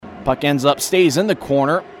Puck stays in the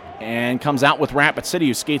corner and comes out with Rapid City,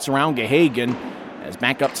 who skates around Gahagan. As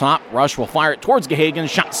back up top, Rush will fire it towards Gahagan.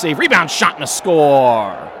 Shot save, rebound shot, and a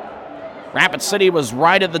score. Rapid City was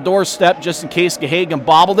right at the doorstep just in case Gahagan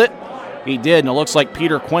bobbled it. He did, and it looks like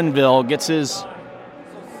Peter Quinville gets his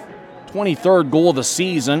 23rd goal of the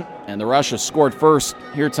season, and the Rush has scored first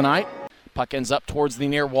here tonight. Puck ends up towards the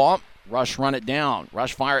near wall. Rush run it down.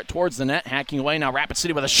 Rush fire it towards the net, hacking away. Now Rapid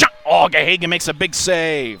City with a shot. Oh, Gahagan makes a big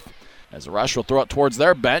save. As the Rush will throw it towards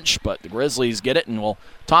their bench, but the Grizzlies get it and will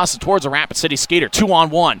toss it towards a Rapid City skater.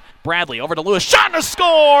 2-on-1. Bradley over to Lewis. Shot and a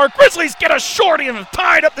score! Grizzlies get a shorty and have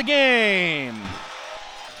tied up the game.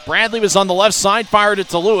 Bradley was on the left side, fired it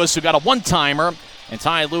to Lewis, who got a one-timer. And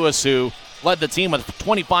Ty Lewis, who led the team with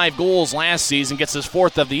 25 goals last season, gets his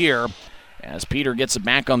 4th of the year. As Peter gets it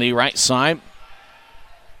back on the right side.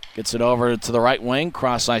 Gets it over to the right wing.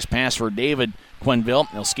 Cross-ice pass for David Quinville.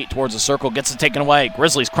 He'll skate towards the circle, gets it taken away.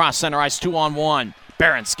 Grizzlies cross center ice, 2-on-1.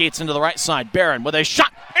 Barron skates into the right side. Barron with a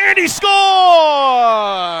shot, and he scores!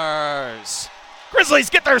 Grizzlies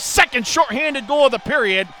get their second shorthanded goal of the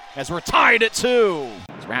period as we're tied at 2.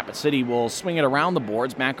 As Rapid City will swing it around the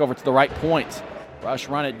boards, back over to the right point. Rush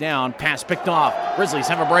run it down, pass picked off. Grizzlies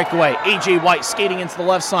have a breakaway. A.J. White skating into the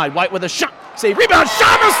left side. White with a shot, save, rebound,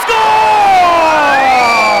 shot, and a score!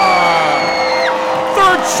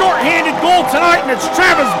 Third shorthanded goal tonight, and it's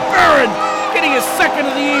Travis Barron getting his 2nd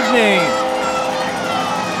of the evening.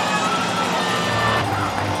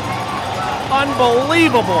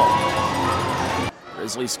 Unbelievable.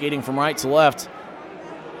 Grizzlies skating from right to left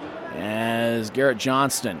as Garrett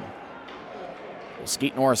Johnston will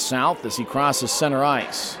skate north-south as he crosses center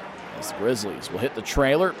ice. As the Grizzlies will hit the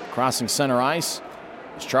trailer, crossing center ice.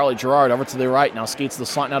 It's Charlie Gerard over to the right, now skates the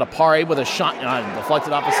slot, now to Paré with a shot,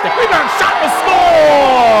 deflected off the stick. Rebound, shot, and a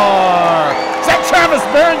score! Is that Travis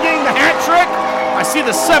Barron getting the hat trick? I see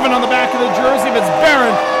the 7 on the back of the jersey, but it's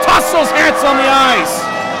Barron. Toss those hats on the ice.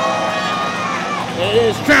 It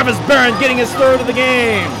is Travis Barron getting his 3rd of the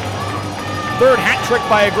game. 3rd hat trick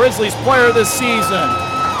by a Grizzlies player this season.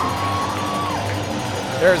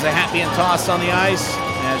 There's a hat being tossed on the ice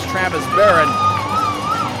as Travis Barron,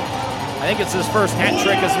 I think it's his first hat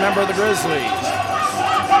trick as a member of the Grizzlies.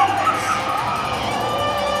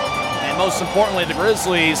 And most importantly, the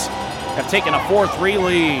Grizzlies have taken a 4-3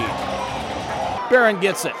 lead. Barron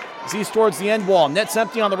gets it as he's towards the end wall. Net's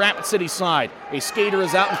empty on the Rapid City side. A skater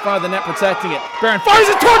is out in front of the net protecting it. Barron fires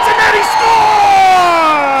it towards the net. He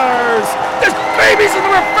scores! There's babies in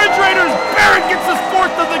the refrigerators. Barron gets his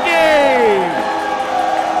 4th of the game.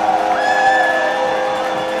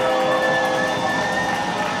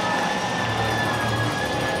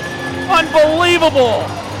 Unbelievable!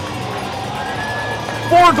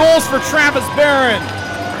 4 goals for Travis Barron.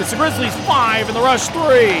 It's the Grizzlies 5 and the Rush 3.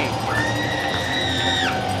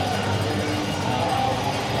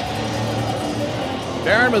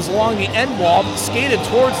 Barron was along the end wall, skated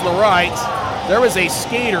towards the right. There was a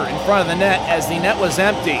skater in front of the net as the net was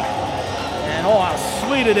empty. And oh, how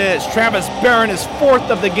sweet it is. Travis Barron is 4th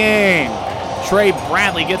of the game. Trey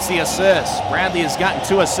Bradley gets the assist. Bradley has gotten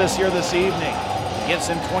 2 assists here this evening. Gives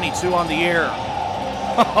him 22 on the year.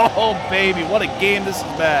 Oh, baby, what a game this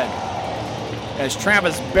has been. As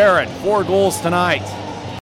Travis Barron, 4 goals tonight.